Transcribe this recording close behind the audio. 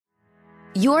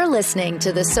You're listening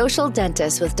to The Social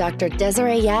Dentist with Dr.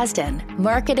 Desiree Yazdan,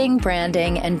 marketing,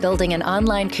 branding, and building an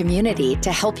online community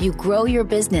to help you grow your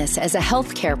business as a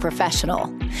healthcare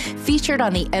professional. Featured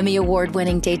on the Emmy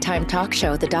Award-winning daytime talk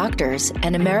show, The Doctors,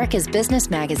 and America's business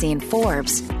magazine,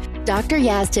 Forbes, Dr.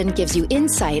 Yazdan gives you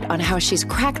insight on how she's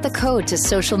cracked the code to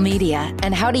social media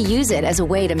and how to use it as a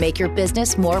way to make your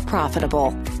business more profitable.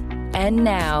 And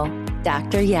now,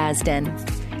 Dr. Yazdan.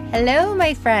 Hello,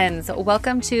 my friends.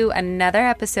 Welcome to another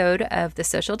episode of The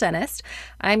Social Dentist.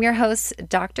 I'm your host,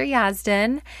 Dr.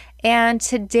 Yazdan, and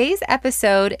today's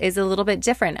episode is a little bit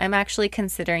different. I'm actually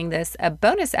considering this a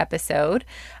bonus episode.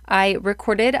 I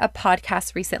recorded a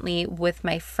podcast recently with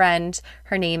my friend.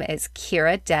 Her name is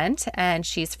Kiera Dent, and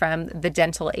she's from the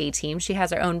Dental A-Team. She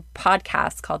has her own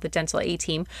podcast called the Dental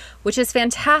A-Team, which is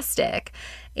fantastic.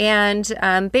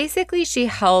 And basically, she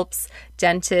helps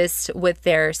dentists with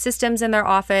their systems in their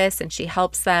office, and she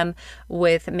helps them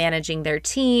with managing their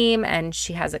team, and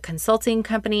she has a consulting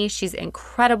company. She's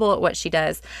incredible at what she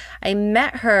does. I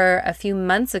met her a few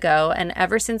months ago, and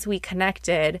ever since we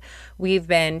connected, we've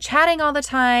been chatting all the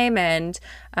time and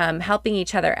helping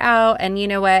each other out. And you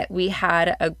know what? We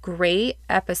had a great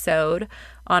episode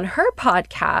on her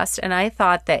podcast, and I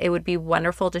thought that it would be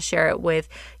wonderful to share it with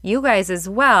you guys as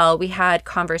well. We had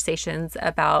conversations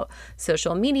about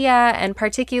social media and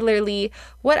particularly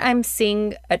what I'm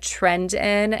seeing a trend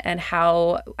in and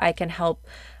how I can help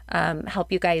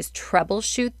you guys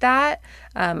troubleshoot that.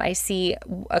 I see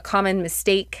a common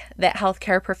mistake that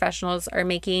healthcare professionals are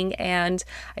making, and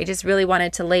I just really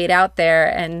wanted to lay it out there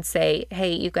and say,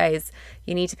 hey, you guys,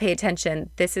 you need to pay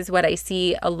attention. This is what I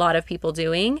see a lot of people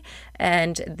doing,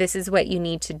 and this is what you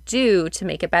need to do to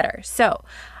make it better. So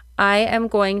I am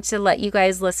going to let you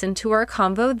guys listen to our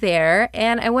convo there,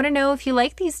 and I want to know if you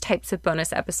like these types of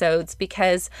bonus episodes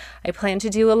because I plan to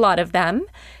do a lot of them.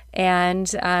 And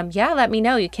let me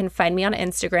know. You can find me on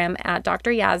Instagram at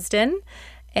Dr. Yazdan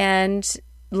and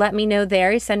let me know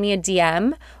there. Send me a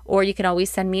DM, or you can always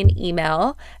send me an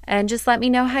email and just let me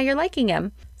know how you're liking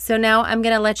them. So now I'm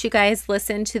going to let you guys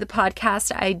listen to the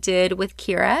podcast I did with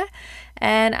Kiera,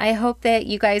 and I hope that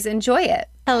you guys enjoy it.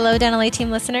 Hello, Dental A-Team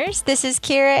listeners. This is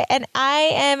Kiera, and I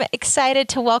am excited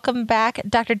to welcome back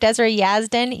Dr. Desiree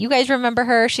Yazdan. You guys remember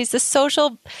her. She's the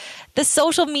social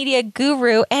media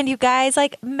guru, and you guys,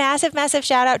 massive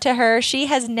shout out to her. She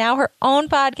has now her own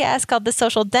podcast called The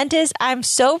Social Dentist. I'm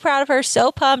so proud of her,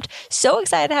 so pumped, so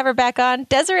excited to have her back on.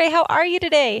 Desiree, how are you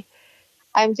today?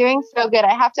 I'm doing so good.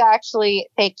 I have to actually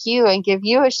thank you and give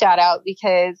you a shout out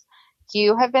because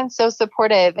you have been so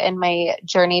supportive in my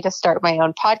journey to start my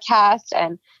own podcast,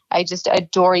 and I just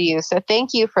adore you. So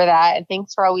thank you for that. And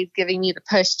thanks for always giving me the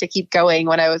push to keep going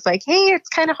when I was like, hey, it's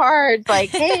kind of hard.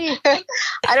 Hey,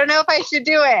 I don't know if I should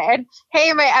do it. And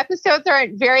hey, my episodes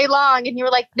aren't very long. And you were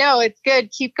like, no, it's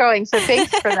good. Keep going. So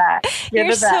thanks for that.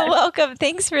 You're so welcome.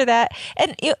 Thanks for that.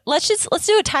 And let's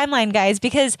do a timeline, guys,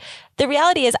 because the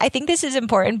reality is I think this is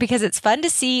important because it's fun to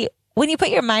see when you put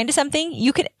your mind to something,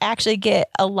 you can actually get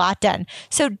a lot done.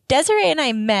 So Desiree and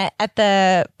I met at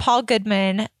the Paul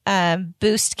Goodman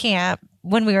Boost Camp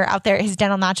when we were out there at his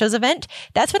Dental Nachos event.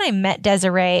 That's when I met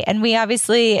Desiree, and we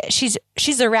obviously she's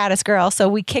the raddest girl, so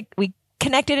we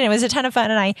connected and it was a ton of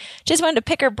fun, and I just wanted to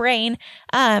pick her brain.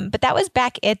 But that was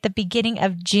back at the beginning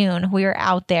of June. We were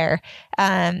out there,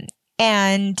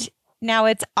 and now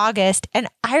it's August, and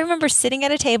I remember sitting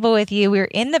at a table with you. We were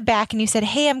in the back, and you said,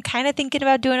 hey, I'm kind of thinking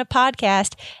about doing a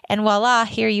podcast. And voila,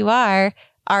 here you are,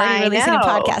 already releasing a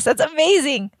podcast. That's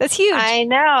amazing. That's huge. I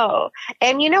know.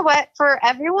 And you know what? For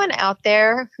everyone out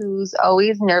there who's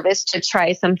always nervous to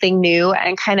try something new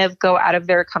and kind of go out of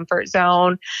their comfort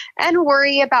zone and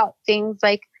worry about things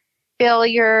like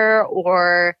failure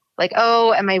or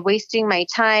oh, am I wasting my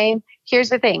time? Here's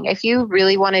the thing. If you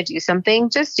really want to do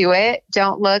something, just do it.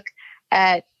 Don't look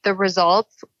at the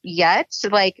results yet.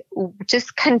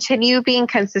 Just continue being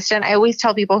consistent. I always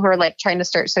tell people who are trying to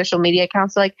start social media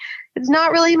accounts, it's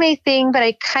not really my thing, but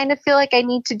I kind of feel like I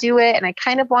need to do it and I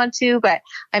kind of want to, but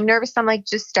I'm nervous. I'm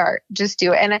just start, just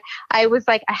do it. And I was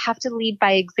I have to lead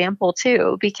by example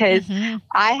too, because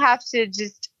I have to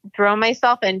just throw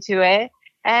myself into it.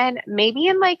 And maybe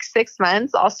in 6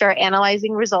 months, I'll start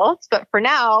analyzing results. But for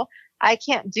now, I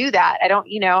can't do that. I don't,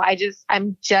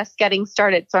 I'm just getting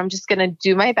started. So I'm just going to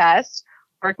do my best,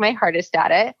 work my hardest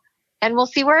at it, and we'll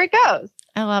see where it goes.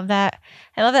 I love that.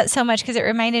 I love that so much because it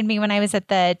reminded me when I was at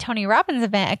the Tony Robbins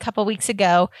event a couple weeks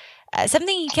ago,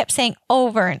 something he kept saying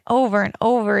over and over and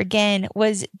over again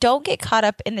was don't get caught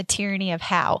up in the tyranny of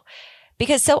how.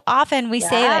 Because so often we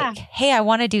say hey, I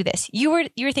want to do this. You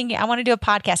were thinking, I want to do a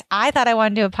podcast. I thought I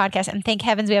wanted to do a podcast. And thank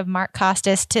heavens we have Mark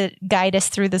Costas to guide us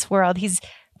through this world. He's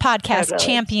podcast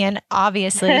champion,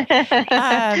 obviously. But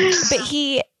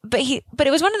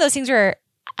it was one of those things where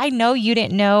I know you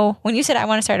didn't know when you said, I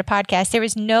want to start a podcast, there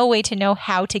was no way to know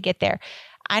how to get there.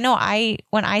 I know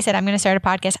when I said I'm going to start a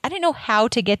podcast, I didn't know how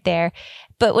to get there.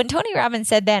 But when Tony Robbins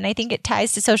said that, and I think it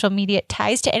ties to social media, it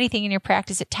ties to anything in your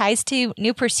practice, it ties to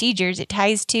new procedures, it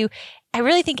ties to, I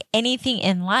really think anything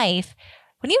in life,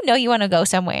 when you know you want to go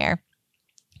somewhere,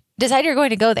 decide you're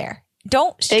going to go there.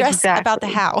 Don't stress about the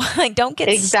how. Like, don't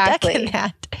get stuck in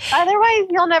that. Otherwise,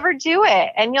 you'll never do it.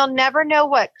 And you'll never know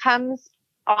what comes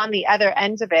on the other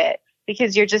end of it,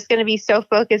 because you're just going to be so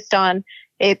focused on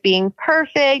it being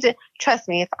perfect. Trust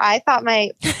me, if I thought my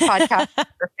podcast was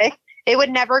perfect, it would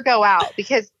never go out,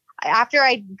 because after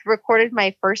I recorded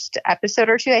my first episode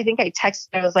or two, I think I texted,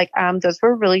 I was like, those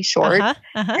were really short.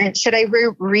 And should I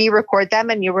re-record them?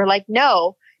 And you were like,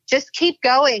 no, just keep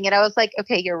going. And I was like,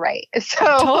 okay, you're right. So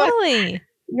totally.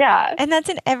 Yeah. And that's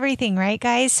in everything, right,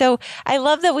 guys? So I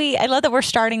love that we're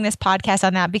starting this podcast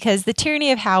on that, because the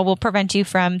tyranny of how will prevent you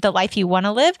from the life you want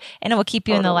to live, and it will keep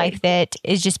you in the life that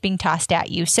is just being tossed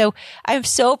at you. So I'm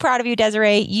so proud of you,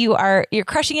 Desiree. You're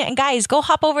crushing it. And guys, go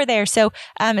hop over there. So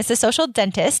it's a social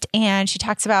dentist, and she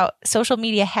talks about social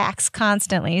media hacks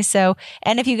constantly. So,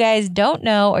 and if you guys don't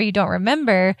know or you don't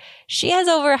remember, she has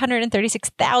over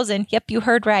 136,000. Yep, you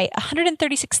heard right.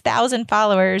 136,000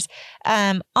 followers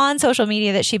on social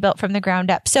media that she built from the ground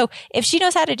up. So if she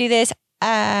knows how to do this,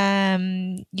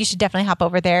 you should definitely hop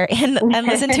over there and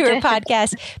listen to her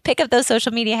podcast, pick up those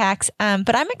social media hacks.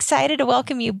 But I'm excited to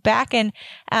welcome you back, and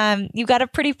you've got a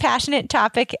pretty passionate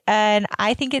topic, and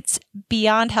I think it's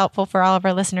beyond helpful for all of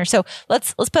our listeners. So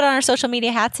let's put on our social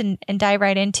media hats and dive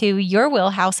right into your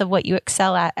wheelhouse of what you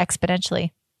excel at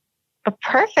exponentially.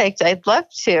 Perfect. I'd love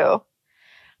to.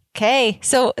 Okay.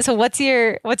 So what's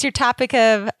your topic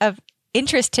of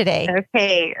interest today?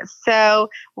 Okay. So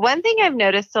one thing I've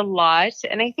noticed a lot,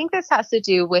 and I think this has to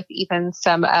do with even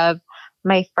some of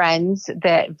my friends,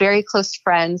 that very close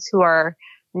friends who are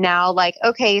now like,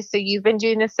 okay, so you've been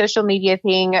doing this social media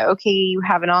thing. Okay. You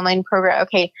have an online program.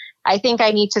 Okay. I think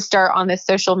I need to start on this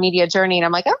social media journey. And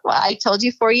I'm like, oh, well, I told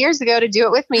you 4 years ago to do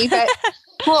it with me, but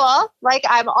cool. Like,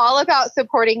 I'm all about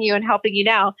supporting you and helping you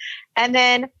now. And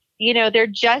then, they're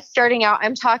just starting out.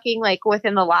 I'm talking like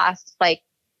within the last, like,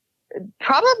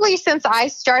 probably since I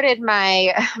started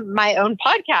my own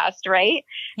podcast, right?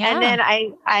 Yeah. And then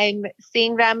I'm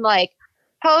seeing them like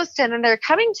post, and then they're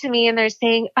coming to me and they're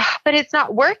saying, oh, but it's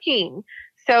not working.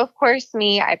 So of course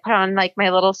I put on like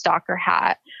my little stalker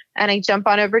hat, and I jump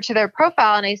on over to their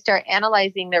profile and I start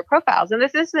analyzing their profiles. And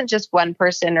this isn't just one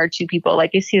person or two people.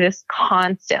 Like, you see this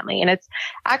constantly. And it's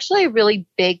actually a really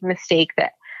big mistake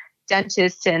that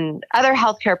dentists and other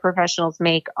healthcare professionals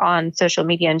make on social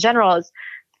media in general, is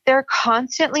they're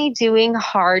constantly doing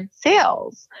hard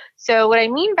sales. So what I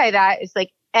mean by that is,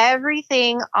 like,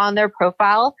 everything on their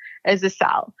profile is a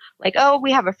sell. Like, oh,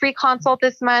 we have a free consult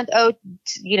this month. Oh,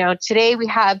 today we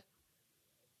have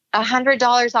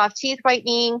 $100 off teeth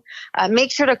whitening.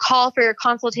 Make sure to call for your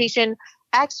consultation.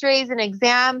 X-rays and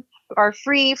exam are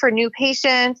free for new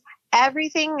patients.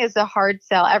 Everything is a hard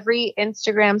sell. Every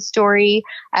Instagram story,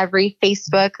 every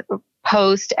Facebook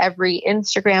post, every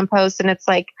Instagram post. And it's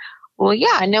like, well,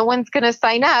 yeah, no one's going to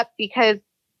sign up because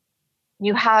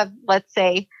you have, let's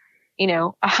say,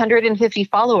 150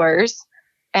 followers,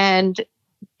 and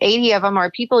 80 of them are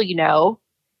people you know,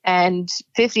 and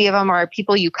 50 of them are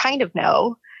people you kind of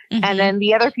know. Mm-hmm. And then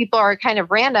the other people are kind of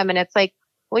random. And it's like,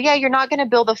 well, yeah, you're not going to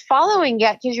build a following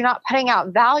yet because you're not putting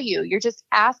out value. You're just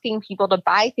asking people to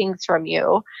buy things from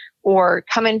you or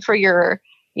come in for your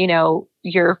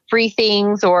free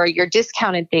things or your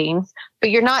discounted things, but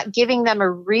you're not giving them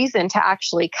a reason to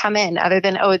actually come in other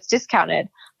than, oh, it's discounted,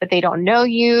 but they don't know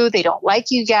you. They don't like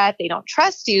you yet. They don't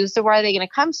trust you. So why are they going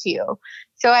to come to you?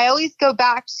 So I always go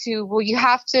back to, well, you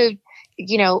have to,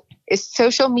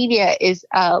 social media is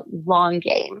a long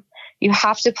game. You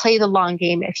have to play the long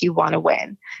game if you want to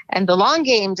win. And the long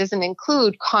game doesn't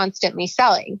include constantly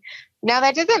selling. Now,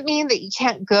 that doesn't mean that you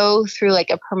can't go through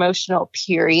like a promotional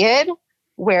period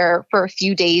where for a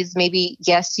few days, maybe,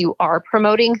 yes, you are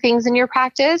promoting things in your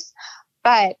practice,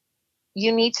 but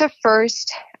you need to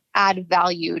first add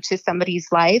value to somebody's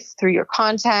life through your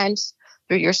content,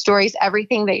 through your stories,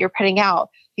 everything that you're putting out.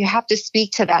 You have to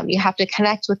speak to them. You have to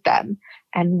connect with them.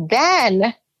 And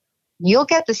then you'll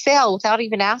get the sale without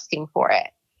even asking for it.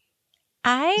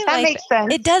 That makes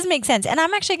sense. It does make sense. And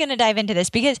I'm actually going to dive into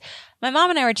this because my mom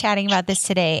and I were chatting about this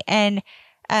today. And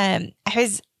I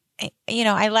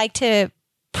like to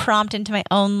prompt into my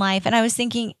own life. And I was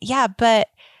thinking, yeah, but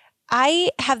I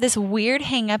have this weird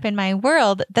hang up in my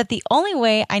world that the only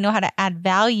way I know how to add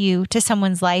value to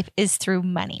someone's life is through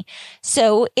money.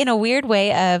 So in a weird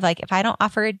way of like, if I don't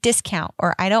offer a discount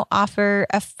or I don't offer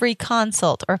a free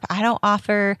consult or if I don't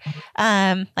offer,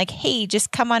 like, hey,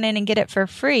 just come on in and get it for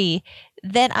free,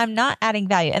 then I'm not adding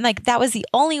value. And like, that was the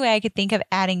only way I could think of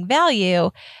adding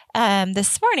value,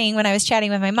 this morning when I was chatting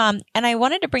with my mom. And I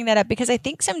wanted to bring that up because I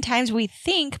think sometimes we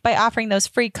think by offering those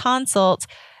free consults,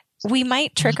 we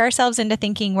might trick ourselves into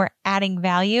thinking we're adding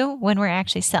value when we're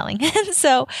actually selling. And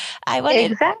so I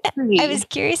was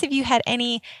curious if you had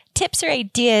any tips or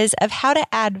ideas of how to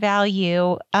add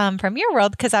value from your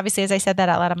world. Because obviously, as I said that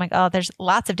out loud, I'm like, oh, there's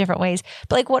lots of different ways.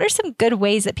 But like, what are some good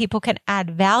ways that people can add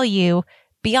value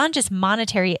beyond just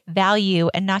monetary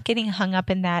value and not getting hung up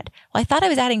in that, well, I thought I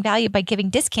was adding value by giving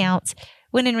discounts,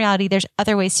 when in reality, there's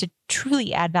other ways to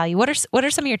truly add value. What are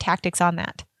some of your tactics on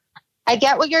that? I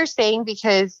get what you're saying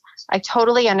because I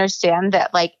totally understand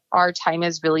that like our time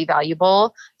is really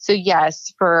valuable. So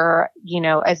yes, for,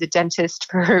 as a dentist,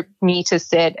 for me to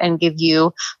sit and give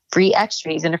you free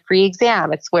x-rays and a free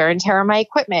exam, it's wear and tear on my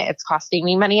equipment. It's costing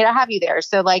me money to have you there.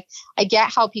 So like, I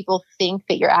get how people think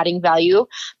that you're adding value,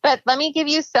 but let me give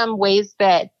you some ways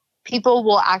that people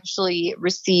will actually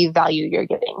receive value you're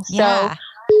giving. Yeah. So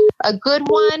a good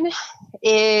one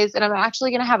is, and I'm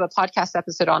actually going to have a podcast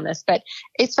episode on this, but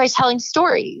it's by telling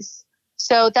stories.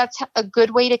 So that's a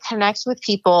good way to connect with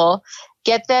people,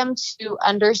 get them to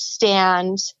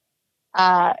understand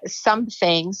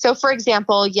something. So for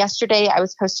example, yesterday I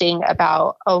was posting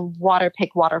about a Waterpik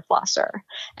water flosser,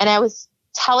 and I was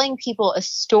telling people a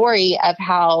story of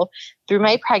how through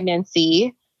my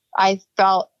pregnancy, I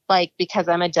felt like because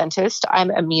I'm a dentist,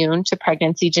 I'm immune to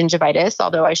pregnancy gingivitis,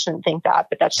 although I shouldn't think that,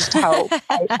 but that's just how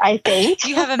I think.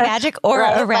 You have a magic aura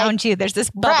right? around you. There's this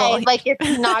bubble. Right, like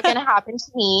it's not going to happen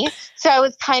to me. So I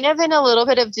was kind of in a little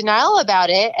bit of denial about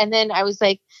it. And then I was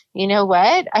like, you know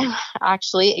what? I'm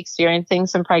actually experiencing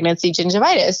some pregnancy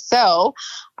gingivitis. So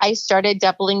I started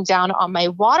doubling down on my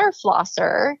water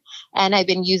flosser, and I've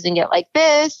been using it like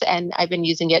this, and I've been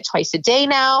using it twice a day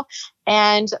now.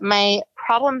 And my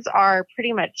problems are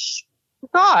pretty much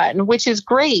gone, which is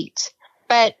great.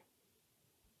 But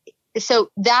so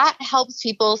that helps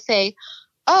people say,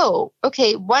 oh,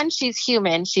 okay, one, she's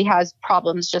human. She has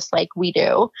problems just like we do.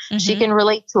 Mm-hmm. She can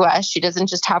relate to us. She doesn't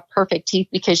just have perfect teeth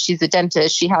because she's a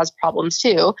dentist. She has problems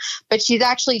too, but she's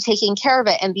actually taking care of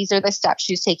it. And these are the steps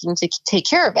she's taking to take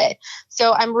care of it.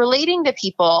 So I'm relating to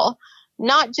people,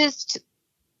 not just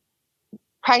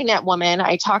pregnant women.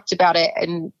 I talked about it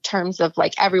in terms of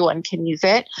like everyone can use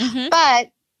it, mm-hmm. but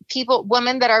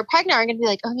women that are pregnant are going to be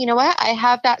like, oh, you know what? I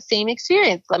have that same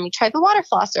experience. Let me try the water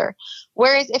flosser.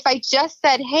 Whereas if I just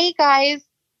said, hey guys,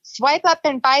 swipe up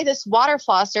and buy this water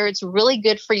flosser, it's really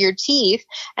good for your teeth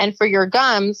and for your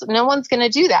gums, no one's going to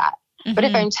do that. Mm-hmm. But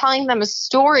if I'm telling them a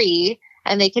story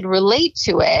and they can relate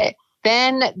to it,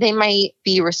 then they might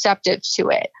be receptive to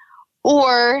it.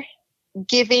 Or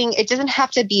it doesn't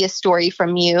have to be a story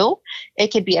from you.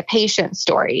 It could be a patient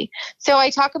story. So I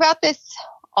talk about this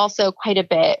also quite a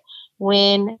bit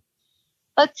when,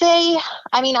 let's say,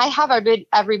 I have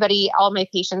everybody, all my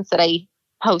patients that I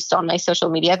post on my social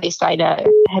media, they sign a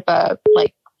HIPAA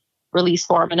release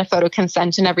form and a photo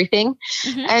consent and everything.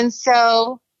 Mm-hmm. And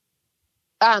so,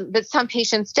 but some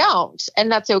patients don't,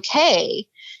 and that's okay.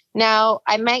 Now,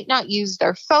 I might not use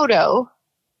their photo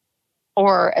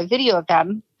or a video of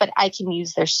them, but I can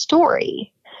use their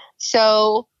story.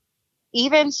 So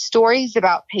even stories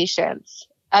about patients,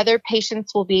 other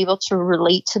patients will be able to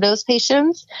relate to those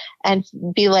patients and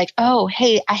be like, oh,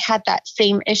 hey, I had that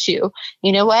same issue.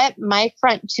 You know what? My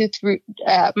front tooth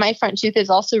is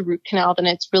also root canaled and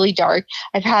it's really dark.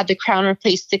 I've had the crown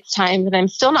replaced 6 times and I'm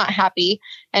still not happy.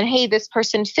 And hey, this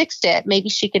person fixed it. Maybe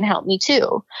she can help me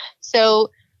too.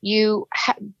 So you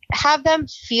have them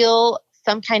feel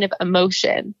some kind of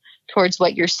emotion towards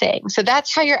what you're saying. So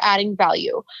that's how you're adding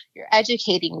value. You're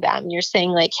educating them. You're saying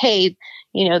like, hey,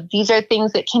 these are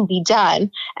things that can be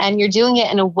done. And you're doing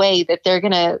it in a way that they're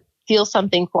going to feel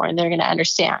something for and they're going to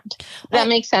understand. Does that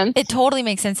make sense? It totally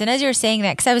makes sense. And as you're saying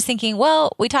that, because I was thinking,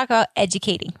 well, we talk about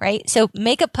educating, right? So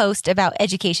make a post about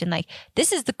education. Like,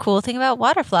 this is the cool thing about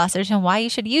water flossers and why you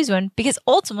should use one, because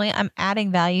ultimately I'm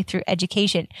adding value through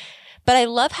education. But I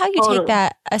love how you take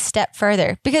that a step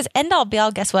further, because end all be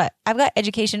all, guess what? I've got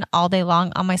education all day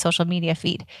long on my social media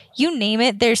feed. You name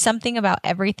it, there's something about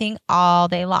everything all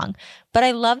day long. But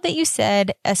I love that you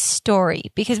said a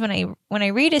story, because when I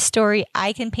read a story,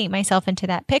 I can paint myself into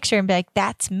that picture and be like,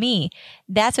 that's me.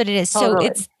 That's what it is.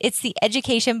 Totally. So it's the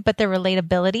education, but the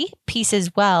relatability piece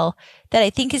as well, that I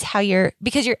think is how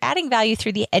because you're adding value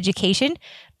through the education,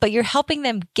 but you're helping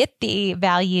them get the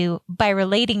value by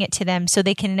relating it to them so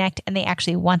they connect and they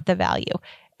actually want the value.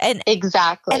 And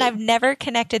exactly. And I've never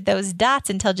connected those dots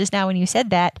until just now when you said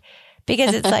that,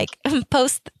 because it's like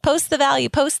post the value,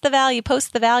 post the value,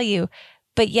 post the value.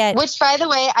 But yet, which, by the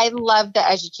way, I love the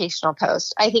educational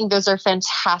post. I think those are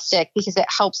fantastic because it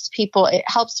helps people. It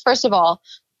helps, first of all,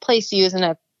 place you as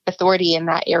an authority in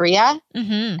that area.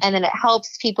 mm-hmm. And then it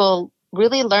helps people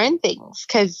really learn things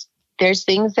because there's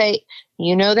things that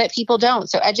that people don't.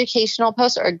 So educational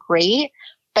posts are great,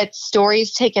 but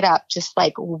stories take it up just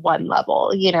like one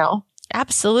level,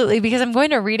 Absolutely. Because I'm going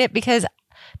to read it because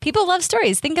people love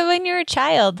stories. Think of when you're a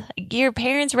child, your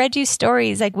parents read you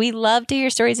stories. Like, we love to hear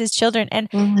stories as children. And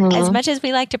as much as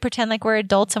we like to pretend like we're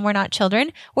adults and we're not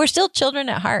children, we're still children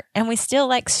at heart, and we still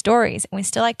like stories, and we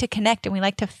still like to connect, and we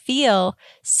like to feel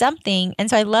something. And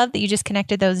so I love that you just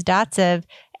connected those dots of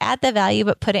add the value,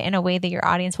 but put it in a way that your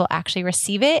audience will actually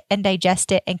receive it and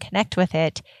digest it and connect with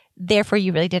it. Therefore,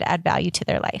 you really did add value to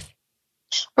their life.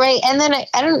 Right. And then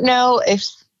I don't know if,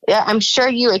 I'm sure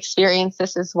you experienced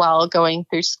this as well going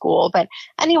through school, but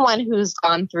anyone who's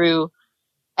gone through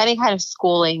any kind of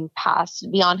schooling past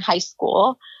beyond high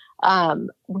school, have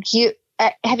you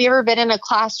ever been in a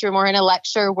classroom or in a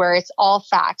lecture where it's all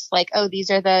facts? Like, oh,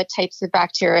 these are the types of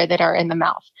bacteria that are in the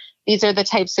mouth. These are the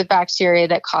types of bacteria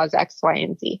that cause X, Y,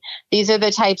 and Z. These are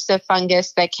the types of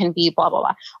fungus that can be blah, blah,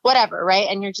 blah, whatever, right?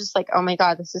 And you're just like, oh my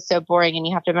God, this is so boring, and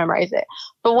you have to memorize it.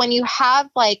 But when you have,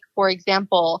 like, for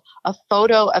example, a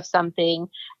photo of something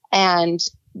and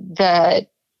the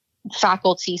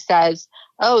faculty says,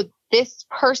 oh, this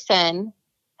person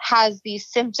has these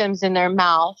symptoms in their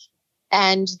mouth,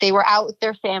 and they were out with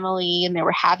their family and they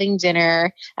were having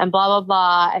dinner and blah, blah,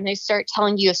 blah. And they start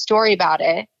telling you a story about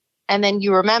it. And then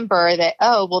you remember that,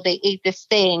 oh, well, they ate this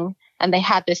thing and they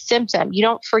had this symptom. You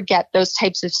don't forget those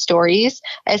types of stories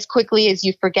as quickly as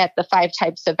you forget the 5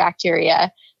 types of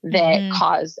bacteria that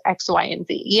cause X, Y, and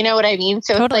Z. You know what I mean?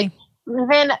 So Totally. It's like,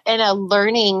 even in a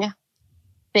learning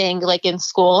thing, like in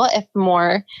school, if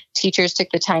more teachers took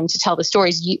the time to tell the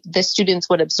stories, the students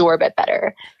would absorb it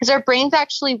better, because our brains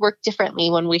actually work differently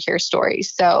when we hear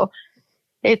stories. So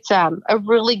it's a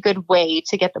really good way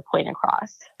to get the point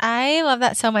across. I love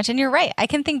that so much. And you're right. I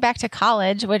can think back to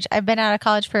college, which I've been out of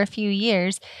college for a few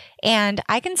years, and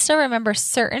I can still remember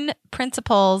certain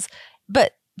principles,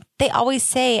 but they always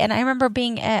say, and I remember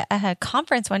being at a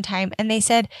conference one time, and they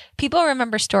said, people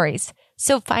remember stories.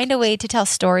 So find a way to tell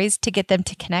stories to get them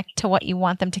to connect to what you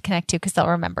want them to connect to, because they'll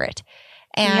remember it.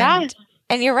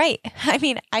 And you're right. I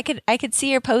mean, I could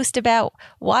see your post about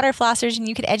water flossers, and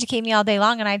you could educate me all day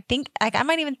long. And I think I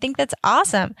might even think that's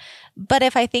awesome. But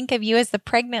if I think of you as the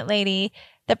pregnant lady,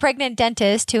 the pregnant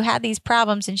dentist who had these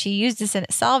problems and she used this and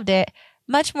it solved it,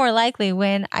 much more likely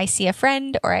when I see a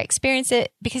friend or I experience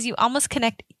it, because you almost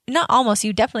connect, not almost,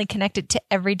 you definitely connect it to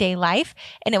everyday life,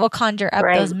 and it will conjure up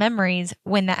those memories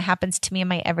when that happens to me in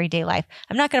my everyday life.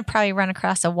 I'm not going to probably run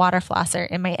across a water flosser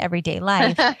in my everyday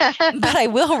life, but I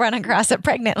will run across a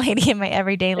pregnant lady in my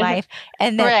everyday life,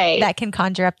 and that can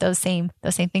conjure up those same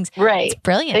things. Right. It's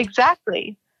brilliant.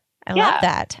 Exactly. I love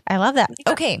that. I love that.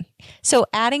 Okay. So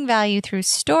adding value through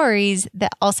stories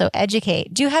that also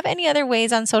educate. Do you have any other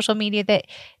ways on social media that,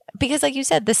 because like you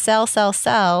said, the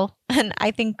sell, and I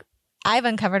think I've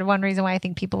uncovered one reason why I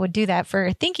think people would do that,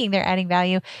 for thinking they're adding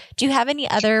value. Do you have any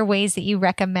other ways that you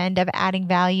recommend of adding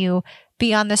value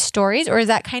beyond the stories, or is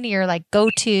that kind of your like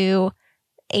go-to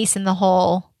ace in the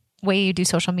hole way you do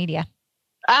social media?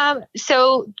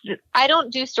 So I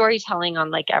don't do storytelling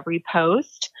on like every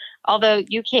post, although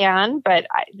you can, but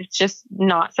it's just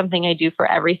not something I do for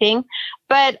everything.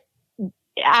 But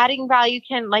adding value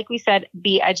can, like we said,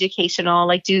 be educational,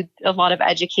 like do a lot of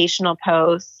educational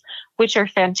posts, which are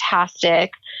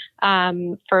fantastic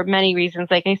for many reasons.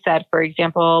 Like I said, for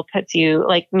example,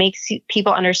 makes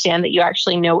people understand that you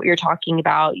actually know what you're talking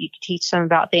about. You can teach them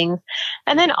about things.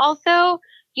 And then also,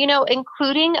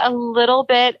 including a little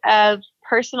bit of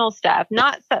personal stuff.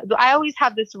 I always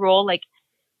have this rule, like,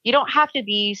 you don't have to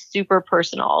be super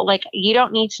personal. Like, you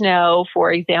don't need to know,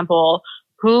 for example,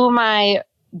 who my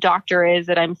doctor is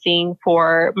that I'm seeing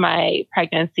for my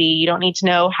pregnancy. You don't need to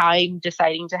know how I'm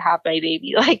deciding to have my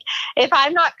baby. Like, if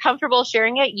I'm not comfortable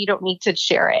sharing it, you don't need to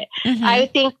share it. Mm-hmm. I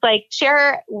think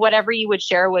share whatever you would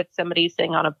share with somebody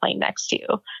sitting on a plane next to you.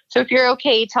 So if you're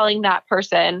okay telling that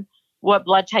person what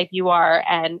blood type you are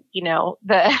and,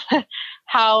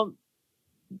 how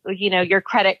your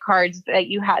credit cards that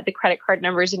you had the credit card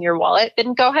numbers in your wallet,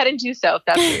 then go ahead and do so if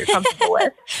that's what you're comfortable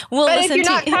with. But if you're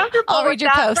not comfortable I'll read with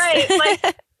your that, post.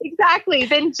 right? Exactly.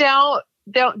 Then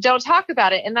don't talk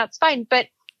about it, and that's fine. But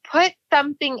put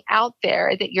something out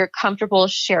there that you're comfortable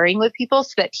sharing with people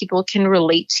so that people can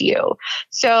relate to you.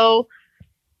 So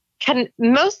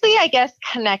mostly, I guess,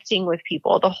 connecting with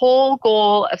people. The whole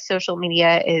goal of social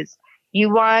media is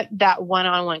you want that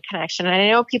one-on-one connection. And I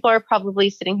know people are probably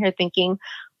sitting here thinking,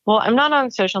 well, I'm not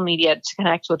on social media to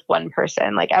connect with one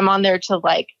person. Like, I'm on there to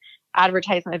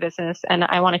advertise my business, and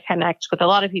I want to connect with a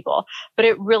lot of people. But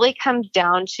it really comes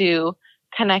down to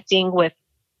connecting with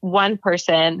one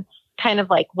person, kind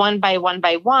of one by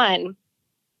one.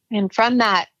 And from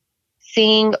that,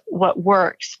 seeing what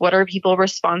works, what are people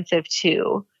responsive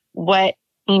to, what,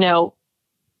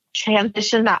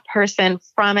 transition that person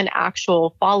from an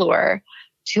actual follower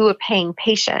to a paying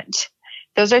patient.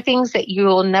 Those are things that you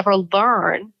will never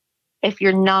learn if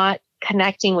you're not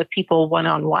connecting with people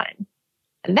one-on-one.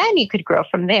 And then you could grow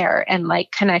from there and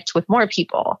connect with more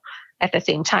people at the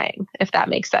same time, if that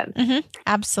makes sense. Mm-hmm.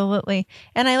 Absolutely.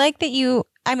 And I like that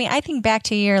I think back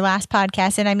to your last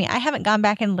podcast, and I haven't gone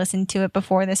back and listened to it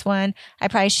before this one. I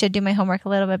probably should do my homework a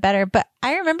little bit better, but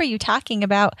I remember you talking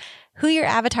about who your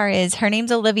avatar is. Her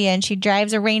name's Olivia, and she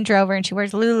drives a Range Rover, and she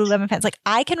wears Lululemon pants.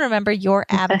 I can remember your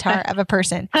avatar of a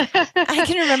person. I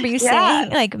can remember you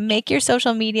saying, make your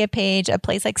social media page a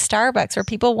place like Starbucks where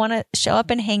people want to show up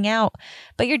and hang out,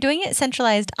 but you're doing it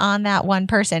centralized on that one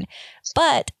person.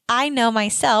 But I know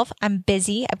myself, I'm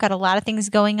busy. I've got a lot of things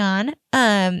going on.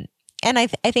 And I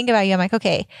think about you. I'm like,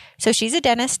 okay, so she's a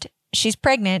dentist. She's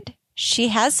pregnant. She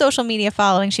has social media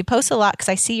following. She posts a lot because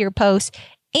I see your posts.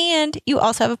 And you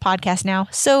also have a podcast now.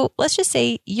 So let's just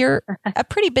say you're a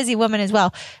pretty busy woman as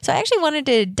well. So I actually wanted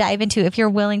to dive into, if you're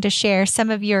willing to share some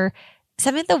of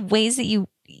the ways that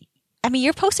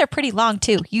your posts are pretty long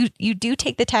too. You do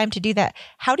take the time to do that.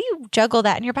 How do you juggle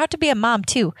that? And you're about to be a mom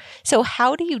too. So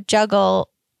how do you juggle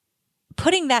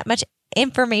putting that much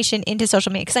information into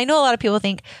social media? Because I know a lot of people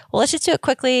think, well, let's just do it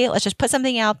quickly. Let's just put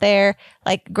something out there,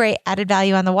 great added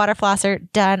value on the water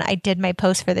flosser. Done. I did my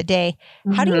post for the day.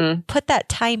 Mm-hmm. How do you put that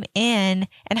time in,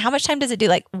 and how much time does it do?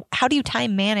 How do you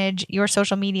time manage your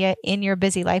social media in your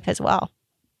busy life as well?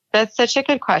 That's such a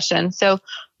good question. So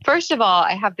first of all,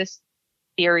 I have this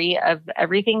theory of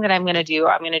everything that I'm going to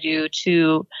do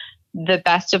to the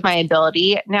best of my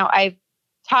ability. Now, I've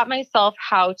taught myself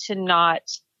how to not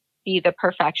be the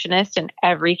perfectionist in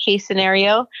every case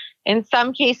scenario. In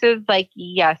some cases,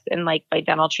 yes, and my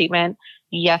dental treatment,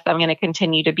 yes, I'm going to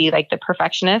continue to be the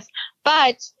perfectionist.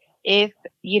 But if,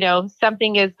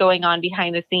 something is going on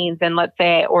behind the scenes, and let's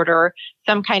say I order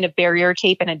some kind of barrier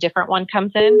tape and a different one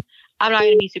comes in, I'm not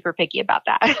going to be super picky about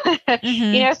that.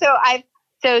 Mm-hmm.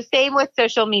 So same with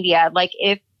social media.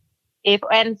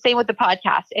 And same with the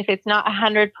podcast, if it's not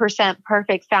 100%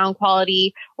 perfect sound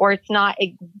quality, or it's not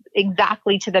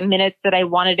exactly to the minutes that I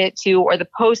wanted it to, or the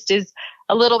post is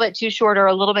a little bit too short or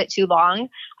a little bit too long,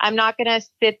 I'm not going to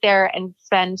sit there and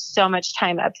spend so much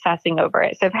time obsessing over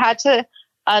it. So I've had to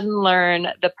unlearn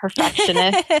the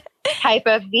perfectionist type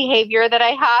of behavior that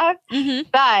I have. Mm-hmm.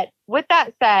 But with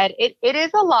that said, it is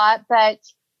a lot, but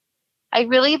I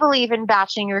really believe in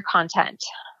batching your content.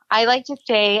 I like to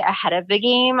stay ahead of the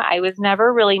game. I was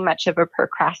never really much of a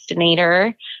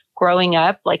procrastinator growing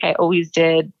up. I always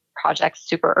did projects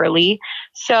super early.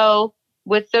 So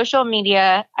with social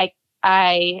media,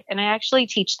 I actually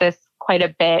teach this quite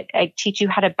a bit. I teach you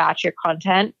how to batch your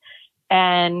content.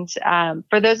 And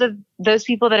for those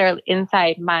people that are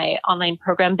inside my online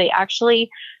program, they actually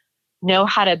know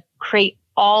how to create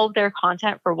all of their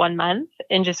content for 1 month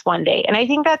in just one day. And I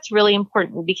think that's really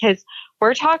important, because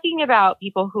we're talking about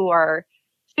people who are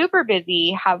super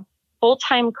busy, have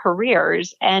full-time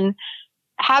careers, and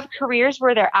have careers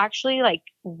where they're actually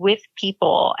with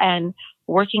people and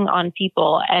working on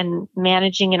people and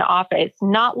managing an office,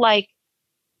 not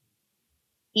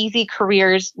easy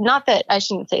careers. Not that I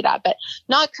shouldn't say that, but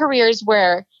not careers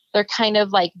where they're kind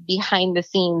of behind the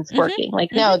scenes working.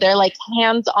 Mm-hmm. No, they're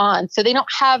hands on. So they don't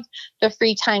have the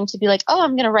free time to be oh,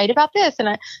 I'm going to write about this. And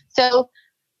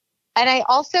I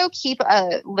also keep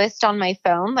a list on my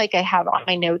phone, I have on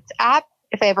my notes app.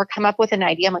 If I ever come up with an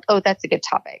idea, I'm oh, that's a good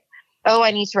topic. Oh,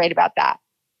 I need to write about that.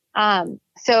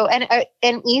 So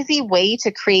an easy way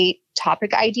to create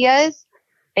topic ideas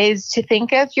is to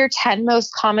think of your 10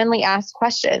 most commonly asked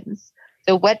questions.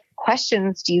 So what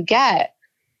questions do you get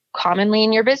commonly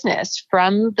in your business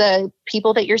from the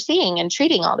people that you're seeing and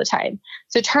treating all the time?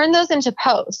 So turn those into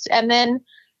posts, and then,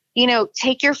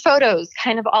 take your photos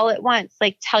kind of all at once.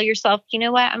 Tell yourself, you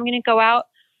know what, I'm going to go out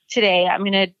today. I'm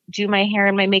going to do my hair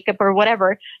and my makeup or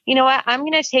whatever. You know what? I'm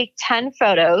going to take 10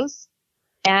 photos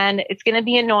and it's going to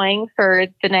be annoying for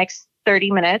the next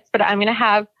 30 minutes, but I'm going to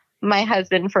have my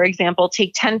husband, for example,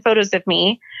 take 10 photos of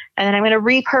me and then I'm going to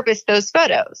repurpose those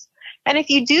photos. And if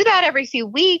you do that every few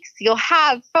weeks, you'll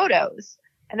have photos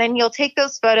and then you'll take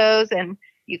those photos and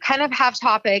you kind of have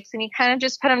topics and you kind of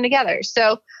just put them together.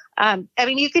 So,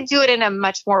 you could do it in a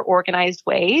much more organized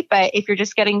way, but if you're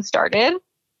just getting started,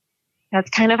 that's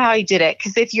kind of how I did it.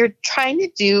 Because if you're trying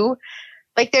to do,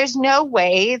 there's no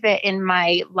way that in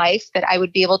my life that I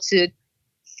would be able to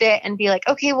sit and be like,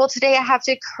 okay, well, today I have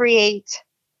to create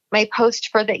my post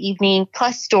for the evening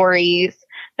plus stories.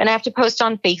 Then I have to post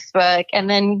on Facebook. And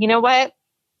then, you know what?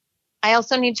 I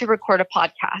also need to record a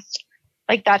podcast.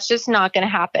 That's just not going to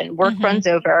happen. Work runs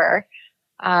over.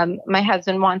 My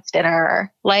husband wants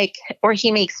dinner, or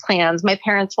he makes plans. My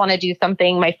parents want to do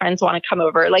something. My friends want to come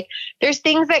over. There's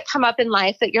things that come up in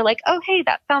life that you're like, oh, hey,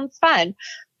 that sounds fun.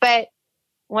 But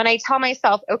when I tell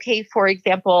myself, okay, for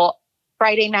example,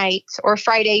 Friday night or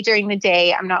Friday during the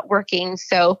day, I'm not working.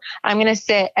 So I'm going to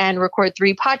sit and record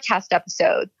 3 podcast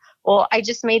episodes. Well, I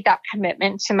just made that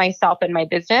commitment to myself and my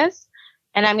business.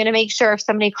 And I'm going to make sure if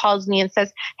somebody calls me and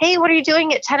says, hey, what are you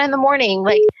doing at 10 in the morning?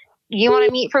 You want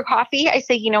to meet for coffee? I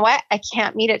say, you know what? I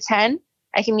can't meet at 10.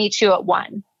 I can meet you at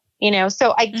 1,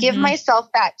 so I give myself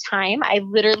that time. I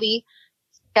literally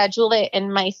schedule it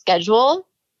in my schedule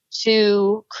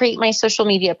to create my social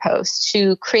media posts,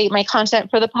 to create my content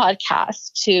for the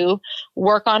podcast, to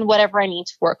work on whatever I need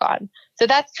to work on. So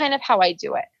that's kind of how I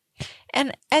do it.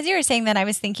 And as you were saying that, I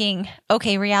was thinking,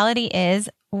 okay, reality is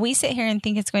we sit here and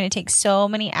think it's going to take so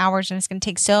many hours and it's going to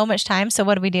take so much time. So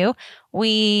what do?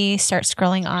 We start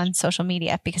scrolling on social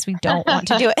media because we don't want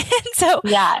to do it. And so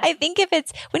yeah. I think if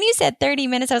it's, when you said 30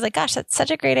 minutes, I was like, gosh, that's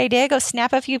such a great idea. Go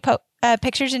snap a few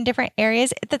pictures in different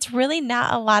areas. That's really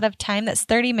not a lot of time. That's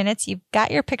 30 minutes. You've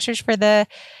got your pictures for the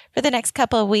next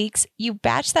couple of weeks. You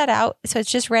batch that out. So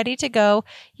it's just ready to go.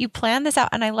 You plan this out.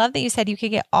 And I love that you said you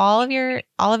could get all of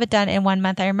it done in 1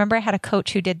 month. I remember I had a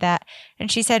coach who did that.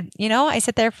 And she said, I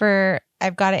sit there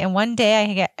I've got it in one day. I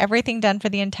can get everything done for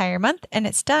the entire month and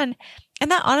it's done. And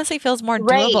that honestly feels more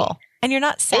doable. And you're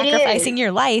not sacrificing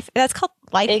your life. That's called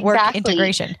life work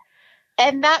integration.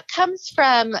 And that comes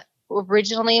from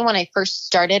originally when I first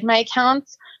started my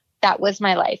accounts, that was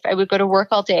my life. I would go to work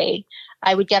all day.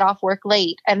 I would get off work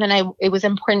late. And then it was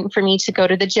important for me to go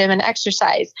to the gym and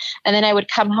exercise. And then I would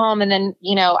come home and then,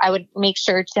 I would make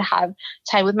sure to have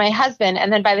time with my husband.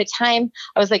 And then by the time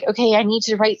I was like, okay, I need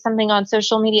to write something on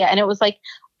social media. And it was like,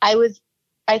 I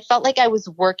felt like I was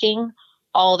working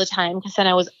all the time because then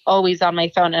I was always on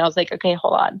my phone and I was like, okay,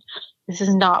 hold on. This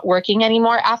is not working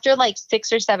anymore. After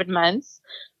 6 or 7 months,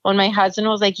 when my husband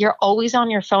was like, you're always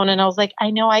on your phone. And I was like, I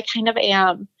know I kind of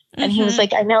am. And he was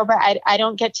like, I know, but I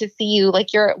don't get to see you.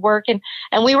 You're at work. And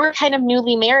we were kind of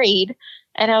newly married.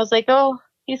 And I was like, oh,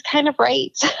 he's kind of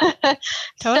right. Totally.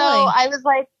 So I was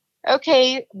like,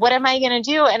 okay, what am I going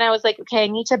to do? And I was like, okay, I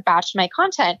need to batch my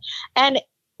content. And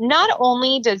not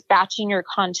only does batching your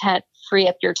content free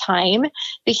up your time,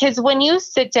 because when you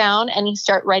sit down and you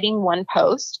start writing one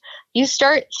post, you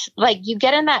start you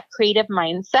get in that creative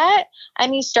mindset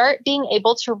and you start being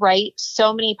able to write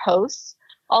so many posts.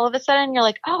 All of a sudden you're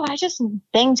like, oh, I just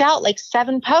banged out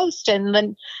 7 posts and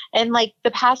then in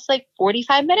the past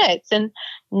 45 minutes and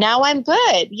now I'm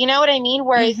good. You know what I mean?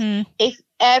 Whereas if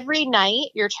every night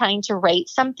you're trying to write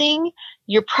something,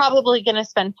 you're probably going to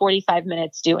spend 45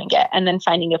 minutes doing it and then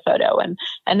finding a photo and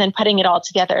then putting it all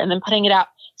together and then putting it out.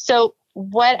 So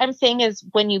what I'm saying is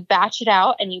when you batch it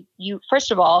out and you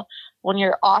first of all, when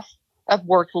you're off of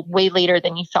work way later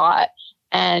than you thought,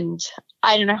 and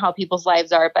I don't know how people's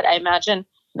lives are, but I imagine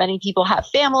many people have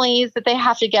families that they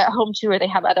have to get home to or they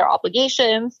have other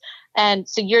obligations. And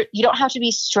so you don't have to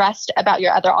be stressed about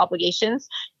your other obligations.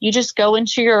 You just go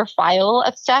into your file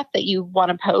of stuff that you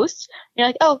want to post. You're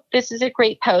like, oh, this is a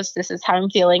great post. This is how I'm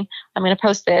feeling. I'm going to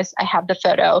post this. I have the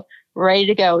photo ready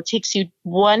to go. It takes you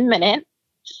 1 minute.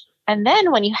 And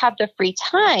then when you have the free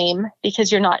time, because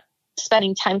you're not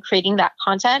spending time creating that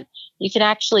content, you can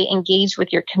actually engage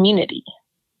with your community.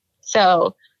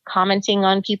 So commenting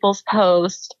on people's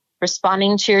posts,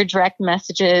 responding to your direct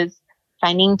messages,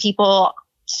 finding people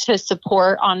to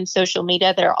support on social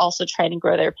media that are also trying to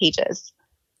grow their pages.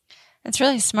 That's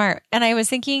really smart. And I was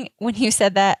thinking when you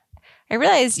said that, I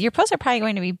realized your posts are probably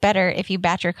going to be better if you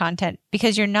batch your content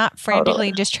because you're not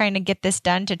frantically just trying to get this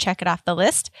done to check it off the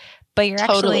list, but you're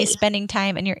actually spending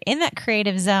time and you're in that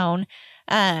creative zone.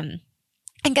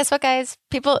 And guess what, guys?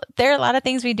 There are a lot of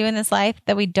things we do in this life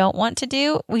that we don't want to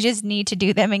do. We just need to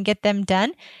do them and get them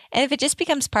done. And if it just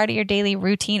becomes part of your daily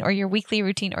routine or your weekly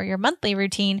routine or your monthly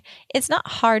routine, it's not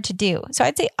hard to do. So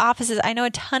I'd say offices, I know a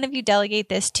ton of you delegate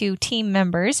this to team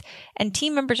members, and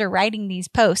team members are writing these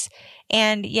posts.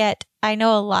 And yet I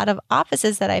know a lot of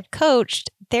offices that I've coached,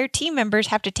 their team members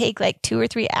have to take like 2 or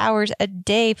 3 hours a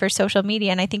day for social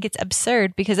media. And I think it's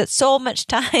absurd because it's so much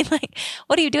time. Like,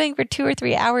 what are you doing for 2 or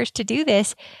 3 hours to do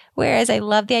this? Whereas I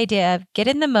love the idea of get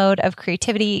in the mode of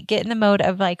creativity, get in the mode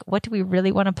of like, what do we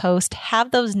really want to post?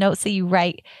 Have those notes that you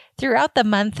write throughout the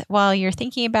month while you're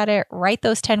thinking about it. Write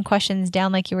those 10 questions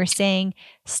down, like you were saying,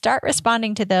 start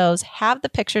responding to those, have the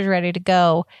pictures ready to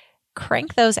go,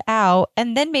 crank those out,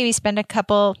 and then maybe spend a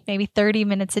couple, maybe 30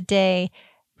 minutes a day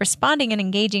responding and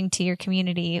engaging to your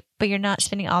community, but you're not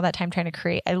spending all that time trying to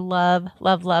create. I love,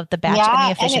 love, love the batch and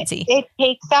the efficiency. And it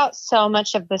takes out so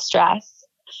much of the stress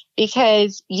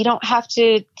because you don't have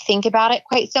to think about it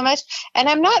quite so much. And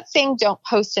I'm not saying don't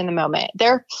post in the moment.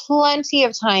 There are plenty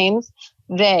of times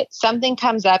that something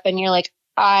comes up and you're like,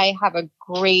 I have a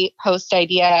great post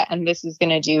idea and this is going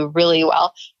to do really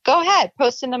well. Go ahead,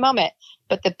 post in the moment.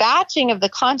 But the batching of the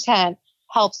content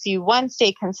helps you, one,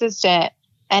 stay consistent.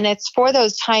 And it's for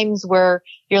those times where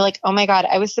you're like, oh my God,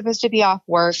 I was supposed to be off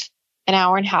work an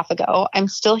hour and a half ago. I'm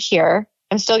still here.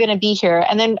 I'm still going to be here.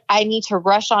 And then I need to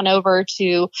rush on over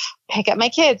to pick up my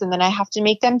kids. And then I have to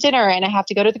make them dinner and I have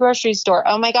to go to the grocery store.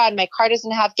 Oh my God, my car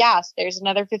doesn't have gas. There's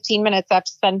another 15 minutes I have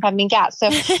to spend pumping gas. So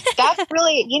that's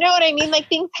really, you know what I mean? Like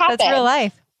things happen. That's real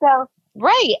life. So,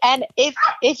 right. And if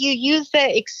you use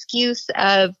the excuse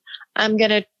of, I'm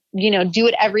going to, do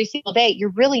it every single day, you're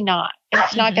really not.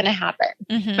 It's not going to happen.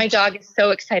 Mm-hmm. My dog is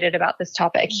so excited about this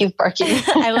topic. He's barking.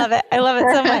 I love it. I love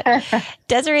it so much.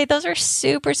 Desiree, those are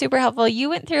super, super helpful. You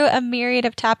went through a myriad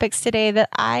of topics today that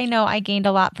I know I gained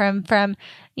a lot from,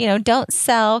 don't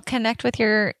sell, connect with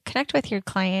your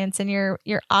clients and your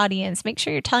audience. Make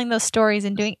sure you're telling those stories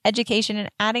and doing education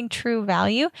and adding true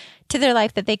value to their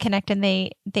life that they connect and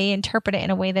they interpret it in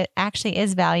a way that actually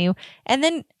is value. And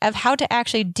then of how to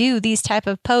actually do these type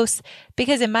of posts,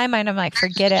 because in my mind, I'm like,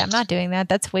 forget it. I'm not doing that.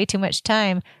 That's way too much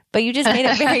time. But you just made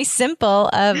it very simple.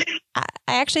 I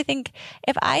actually think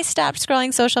if I stopped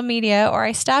scrolling social media or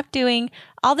I stopped doing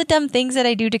all the dumb things that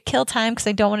I do to kill time because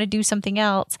I don't want to do something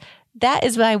else, that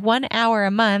is my 1 hour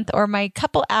a month or my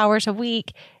couple hours a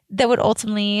week that would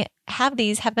ultimately have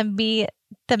them be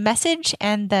the message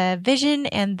and the vision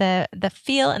and the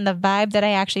feel and the vibe that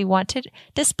I actually want to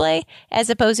display, as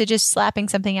opposed to just slapping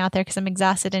something out there because I'm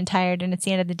exhausted and tired and it's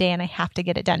the end of the day and I have to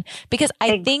get it done. Because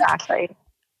I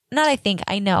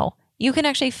know you can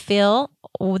actually feel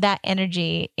that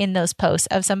energy in those posts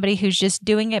of somebody who's just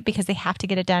doing it because they have to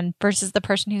get it done versus the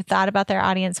person who thought about their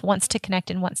audience, wants to connect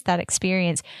and wants that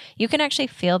experience. You can actually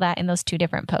feel that in those two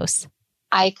different posts.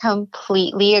 I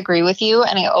completely agree with you.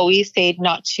 And I always say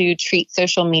not to treat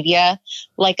social media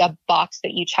like a box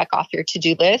that you check off your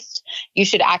to-do list. You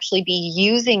should actually be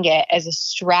using it as a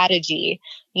strategy,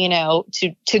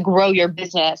 to grow your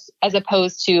business, as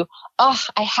opposed to, oh,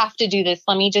 I have to do this.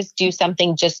 Let me just do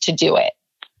something just to do it.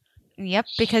 Yep,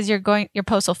 because your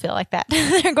posts will feel like that.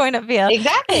 They're going to feel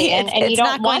exactly, and you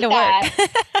don't want that.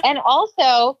 And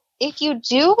also, if you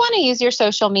do want to use your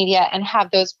social media and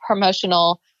have those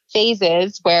promotional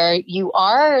phases where you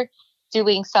are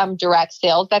doing some direct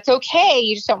sales, that's okay.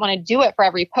 You just don't want to do it for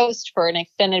every post for an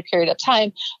extended period of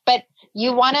time, but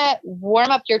you want to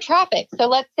warm up your traffic. So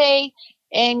let's say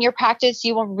in your practice,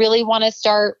 you will really want to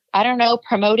start,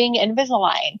 promoting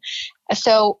Invisalign.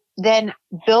 So then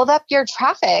build up your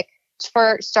traffic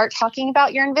start talking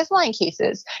about your Invisalign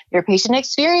cases, your patient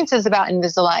experiences about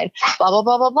Invisalign, blah, blah,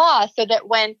 blah, blah, blah. So that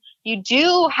when you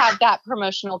do have that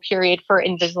promotional period for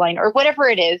Invisalign or whatever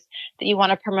it is that you want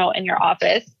to promote in your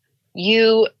office,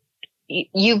 you've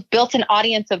built an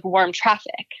audience of warm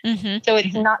traffic. Mm-hmm. So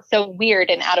it's not so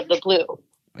weird and out of the blue.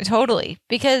 Totally.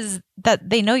 Because that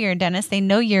they know you're a dentist. They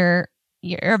know you're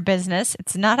a business.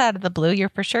 It's not out of the blue. You're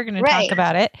for sure going to talk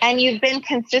about it. And you've been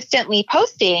consistently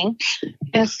posting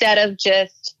instead of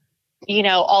just,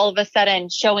 all of a sudden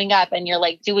showing up and you're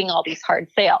like doing all these hard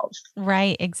sales.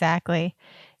 Right. Exactly.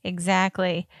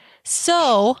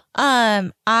 So,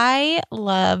 I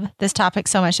love this topic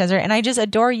so much, Desiree, and I just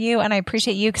adore you and I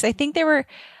appreciate you because I think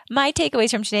my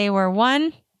takeaways from today were,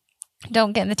 one,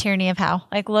 don't get in the tyranny of how.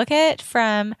 Like, look at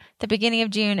from the beginning of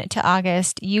June to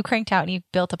August, you cranked out and you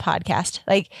built a podcast.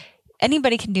 Like,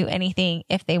 anybody can do anything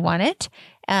if they want it.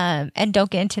 And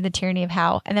don't get into the tyranny of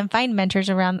how. And then find mentors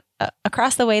around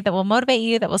across the way that will motivate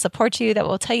you, that will support you, that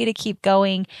will tell you to keep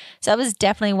going. So that was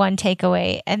definitely one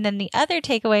takeaway. And then the other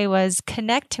takeaway was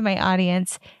connect to my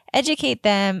audience educate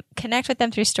them, connect with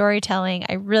them through storytelling.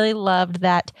 I really loved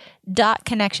that dot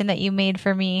connection that you made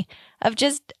for me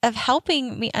of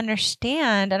helping me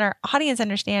understand and our audience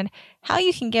understand how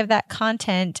you can give that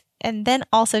content and then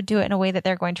also do it in a way that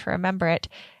they're going to remember it.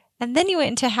 And then you went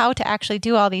into how to actually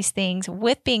do all these things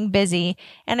with being busy.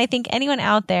 And I think anyone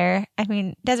out there, I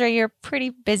mean, Desiree, you're a pretty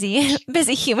busy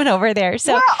human over there.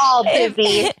 So we're all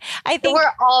busy. I think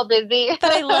we're all busy.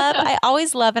 But I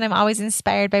always love, and I'm always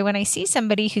inspired by when I see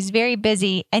somebody who's very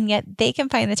busy and yet they can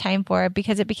find the time for it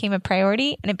because it became a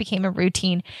priority and it became a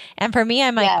routine. And for me,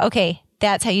 I'm like, okay,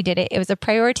 that's how you did it. It was a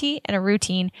priority and a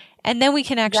routine. And then we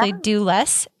can actually do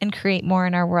less and create more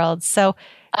in our world. So,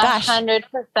 gosh.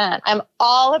 100%. I'm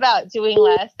all about doing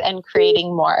less and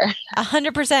creating more.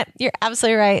 100%. You're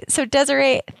absolutely right. So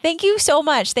Desiree, thank you so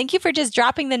much. Thank you for just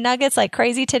dropping the nuggets like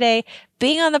crazy today,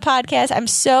 being on the podcast. I'm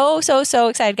so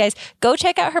excited, guys. Go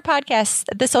check out her podcast,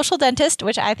 The Social Dentist,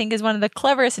 which I think is one of the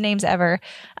cleverest names ever.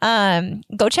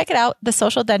 Go check it out, The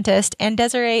Social Dentist. And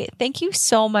Desiree, thank you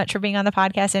so much for being on the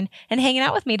podcast and hanging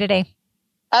out with me today.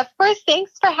 Of course.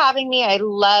 Thanks for having me. I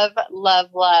love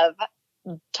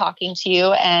talking to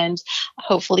you, and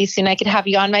hopefully soon I could have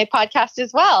you on my podcast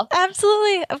as well.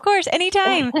 Absolutely. Of course.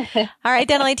 Anytime. All right,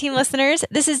 Dental Team listeners,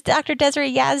 this is Dr.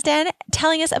 Desiree Yazdan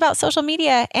telling us about social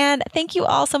media. And thank you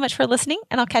all so much for listening,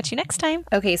 and I'll catch you next time.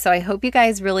 Okay, so I hope you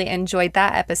guys really enjoyed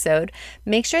that episode.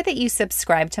 Make sure that you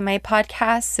subscribe to my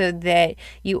podcast so that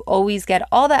you always get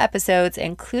all the episodes,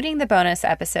 including the bonus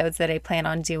episodes that I plan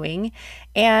on doing.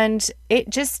 And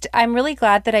I'm really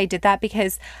glad that I did that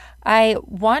because I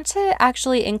want to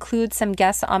actually include some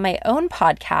guests on my own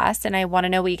podcast, and I want to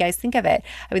know what you guys think of it.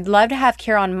 I would love to have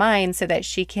Kiera on mine so that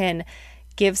she can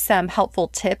give some helpful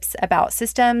tips about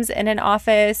systems in an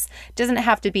office. It doesn't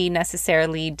have to be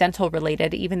necessarily dental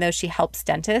related, even though she helps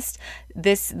dentists.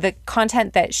 The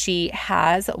content that she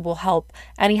has will help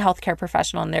any healthcare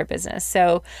professional in their business.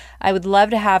 So I would love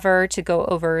to have her to go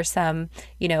over some,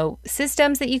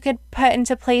 systems that you could put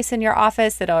into place in your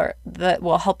office that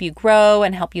will help you grow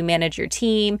and help you manage your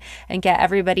team and get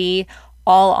everybody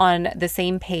all on the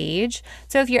same page.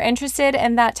 So if you're interested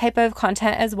in that type of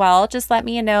content as well, just let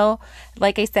me know.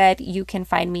 Like I said, you can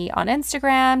find me on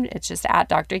Instagram. It's just at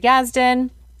Dr. Yazdan.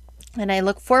 And I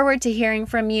look forward to hearing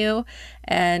from you.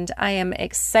 And I am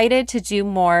excited to do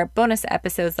more bonus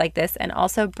episodes like this and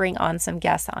also bring on some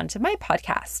guests onto my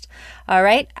podcast. All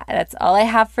right, that's all I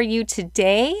have for you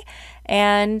today.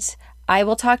 And I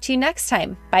will talk to you next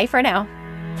time. Bye for now.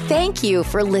 Thank you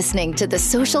for listening to The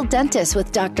Social Dentist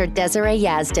with Dr. Desiree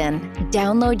Yazdan.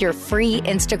 Download your free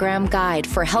Instagram guide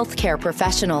for healthcare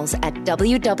professionals at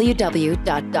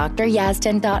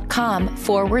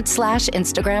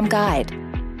www.dryazdan.com/Instagram guide.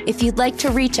 If you'd like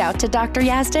to reach out to Dr.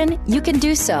 Yazdan, you can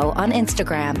do so on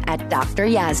Instagram at Dr.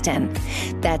 Yazdan.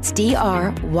 That's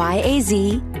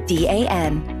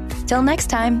DRYAZDAN. Till next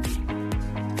time.